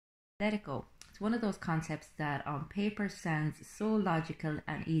let it go. It's one of those concepts that on paper sounds so logical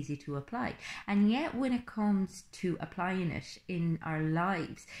and easy to apply. And yet, when it comes to applying it in our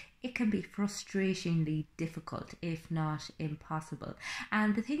lives, it can be frustratingly difficult, if not impossible.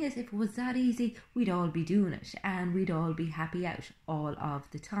 And the thing is, if it was that easy, we'd all be doing it and we'd all be happy out all of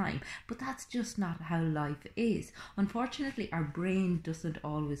the time. But that's just not how life is. Unfortunately, our brain doesn't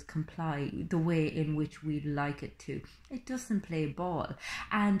always comply the way in which we'd like it to. It doesn't play ball.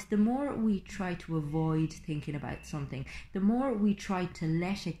 And the more we try to avoid thinking about something, the more we try to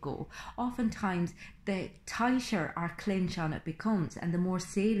let it go, oftentimes the tighter our clinch on it becomes and the more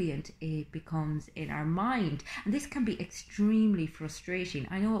salient it becomes in our mind. And this can be extremely frustrating.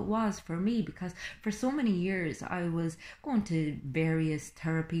 I know it was for me, because for so many years I was going to various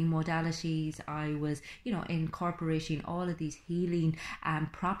therapy modalities. I was, incorporating all of these healing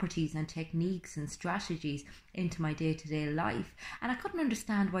properties and techniques and strategies into my day-to-day life. And I couldn't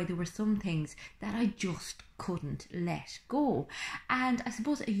understand why there were some things that I just couldn't let go. And I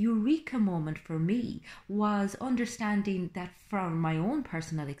suppose a eureka moment for me was understanding that from my own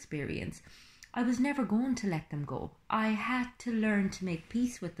personal experience, I was never going to let them go. I had to learn to make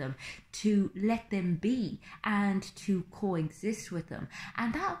peace with them, to let them be, and to coexist with them.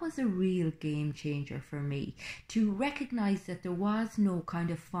 And that was a real game changer for me, to recognize that there was no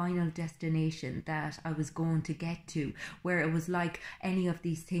kind of final destination that I was going to get to, where it was like any of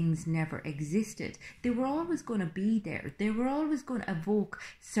these things never existed. They were always going to be there. They were always going to evoke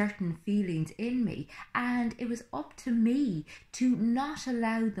certain feelings in me. And it was up to me to not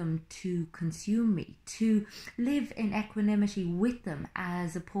allow them to consume me, to live in equanimity with them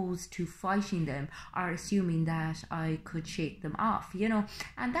as opposed to fighting them or assuming that I could shake them off,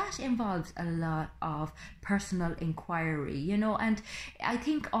 and that involves a lot of personal inquiry, and I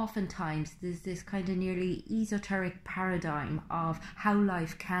think oftentimes there's this kind of nearly esoteric paradigm of how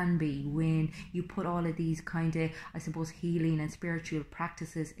life can be when you put all of these kind of, I suppose, healing and spiritual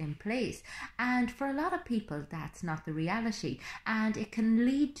practices in place. And for a lot of people, that's not the reality, and it can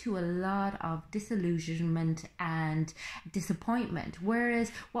lead to a lot of disillusionment and disappointment.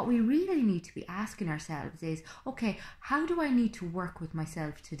 Whereas what we really need to be asking ourselves is, okay, how do I need to work with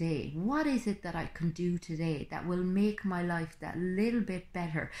myself today? What is it that I can do today that will make my life that little bit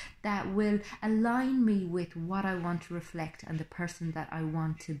better, that will align me with what I want to reflect and the person that I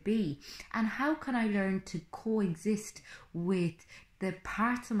want to be? And how can I learn to coexist with the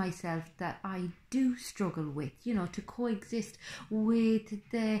parts of myself that I do struggle with, to coexist with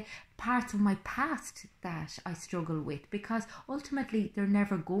the parts of my past that I struggle with, because ultimately they're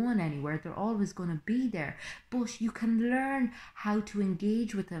never going anywhere. They're always going to be there, but you can learn how to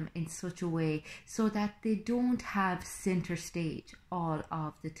engage with them in such a way so that they don't have center stage all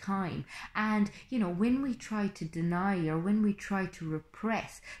of the time. And when we try to deny or when we try to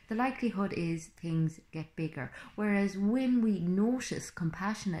repress, the likelihood is things get bigger. Whereas when we notice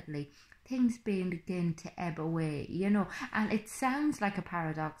compassionately, things begin to ebb away, and it sounds like a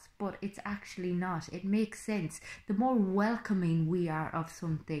paradox, but it's actually not. It makes sense. The more welcoming we are of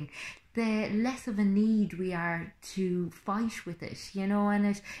something, the less of a need we are to fight with it,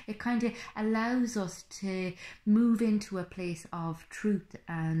 and it kind of allows us to move into a place of truth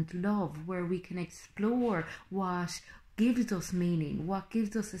and love, where we can explore what gives us meaning, what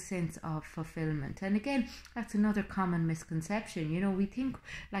gives us a sense of fulfillment. And again, that's another common misconception. We think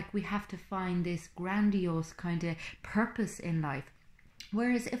like we have to find this grandiose kind of purpose in life.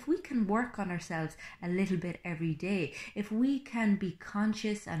 Whereas if we can work on ourselves a little bit every day, if we can be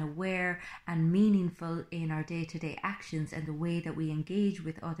conscious and aware and meaningful in our day-to-day actions and the way that we engage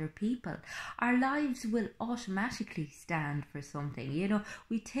with other people, our lives will automatically stand for something.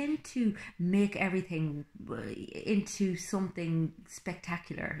 We tend to make everything into something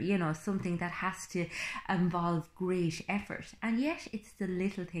spectacular, something that has to involve great effort. And yet it's the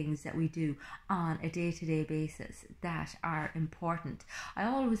little things that we do on a day-to-day basis that are important. I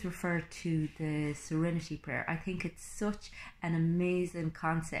always refer to the Serenity Prayer. I think it's such an amazing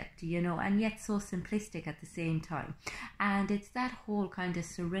concept, and yet so simplistic at the same time. And it's that whole kind of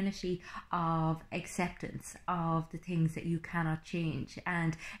serenity of acceptance of the things that you cannot change,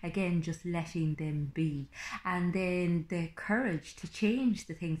 and again, just letting them be. And then the courage to change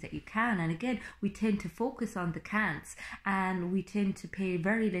the things that you can. And again, we tend to focus on the can'ts, and we tend to pay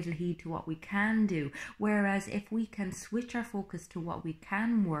very little heed to what we can do. Whereas if we can switch our focus to what we we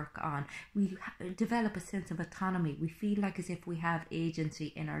can work on. We develop a sense of autonomy. We feel like as if we have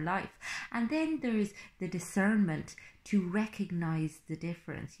agency in our life. And then there is the discernment to recognize the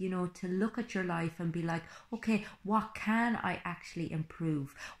difference, you know, to look at your life and be like, okay, what can I actually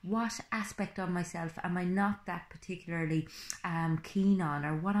improve? What aspect of myself am I not that particularly keen on,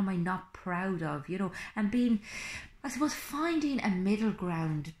 or what am I not proud of, you know, and being, I suppose, finding a middle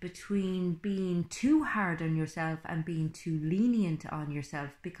ground between being too hard on yourself and being too lenient on yourself,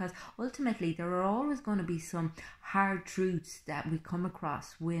 because ultimately there are always going to be some hard truths that we come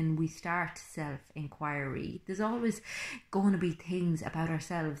across when we start self-inquiry. There's always going to be things about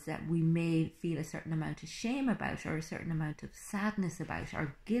ourselves that we may feel a certain amount of shame about, or a certain amount of sadness about,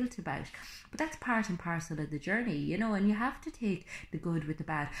 or guilt about, but that's part and parcel of the journey, you know, and you have to take the good with the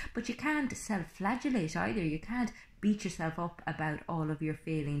bad, but you can't self-flagellate either. You can't beat yourself up about all of your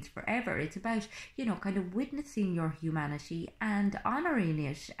failings forever. It's about, you know, kind of witnessing your humanity and honouring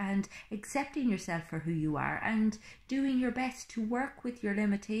it and accepting yourself for who you are, and doing your best to work with your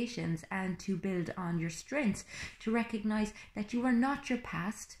limitations and to build on your strengths, to recognise that you are not your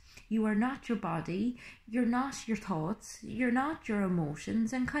past, you are not your body, you're not your thoughts, you're not your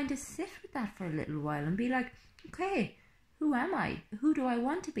emotions, and kind of sit with that for a little while and be like, okay, who am I? Who do I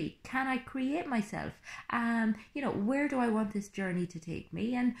want to be? Can I create myself? You know, where do I want this journey to take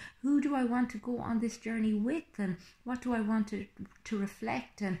me? And who do I want to go on this journey with? And what do I want to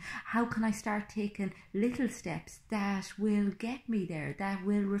reflect? And how can I start taking little steps that will get me there, that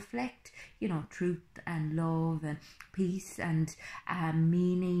will reflect, you know, truth and love and peace and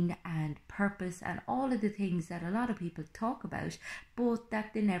meaning and purpose and all of the things that a lot of people talk about, but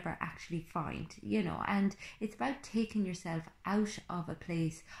that they never actually find, you know. And it's about taking yourself out of a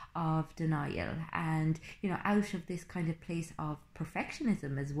place of denial and, you know, out of this kind of place of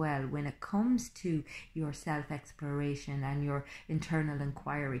perfectionism as well when it comes to your self-exploration and your internal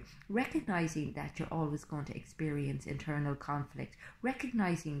inquiry, recognizing that you're always going to experience internal conflict,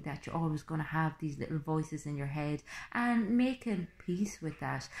 recognizing that you're always going to have these little voices in your head, and making peace with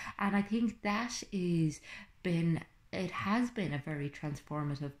that. And I think that it has been a very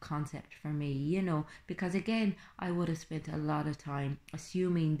transformative concept for me, you know, because again, I would have spent a lot of time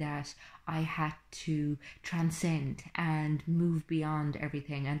assuming that I had to transcend and move beyond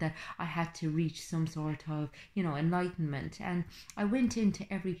everything, and that I had to reach some sort of, you know, enlightenment. And I went into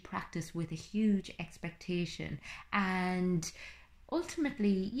every practice with a huge expectation, and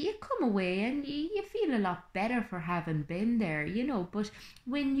ultimately you come away and you feel a lot better for having been there, you know. But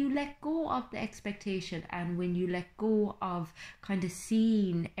when you let go of the expectation, and when you let go of kind of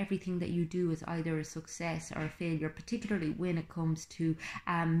seeing everything that you do as either a success or a failure, particularly when it comes to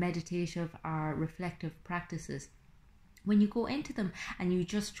meditative or reflective practices, when you go into them and you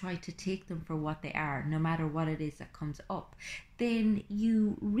just try to take them for what they are, no matter what it is that comes up, then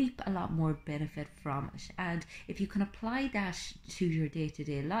you reap a lot more benefit from it. And if you can apply that to your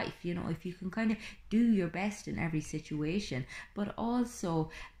day-to-day life, you know, if you can kind of do your best in every situation, but also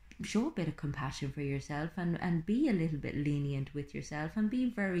show a bit of compassion for yourself, and be a little bit lenient with yourself, and be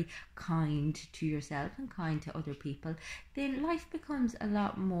very kind to yourself and kind to other people, then life becomes a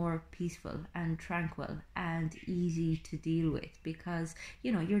lot more peaceful and tranquil and easy to deal with, because,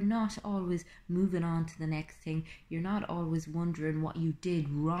 you know, you're not always moving on to the next thing. You're not always wondering what you did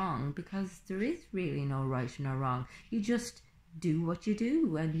wrong, because there is really no right or no wrong. You just do what you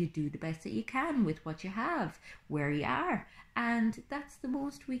do, and you do the best that you can with what you have, where you are. And that's the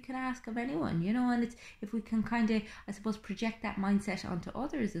most we can ask of anyone, you know. And it's, if we can kind of, I suppose, project that mindset onto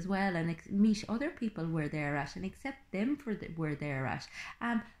others as well, and meet other people where they're at and accept them for where they're at,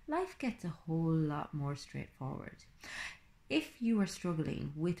 life gets a whole lot more straightforward. If you are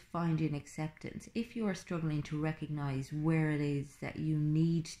struggling with finding acceptance, if you are struggling to recognize where it is that you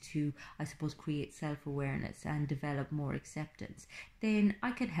need to, I suppose, create self-awareness and develop more acceptance, then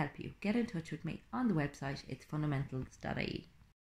I can help you. Get in touch with me on the website. It's fundamentals.ie.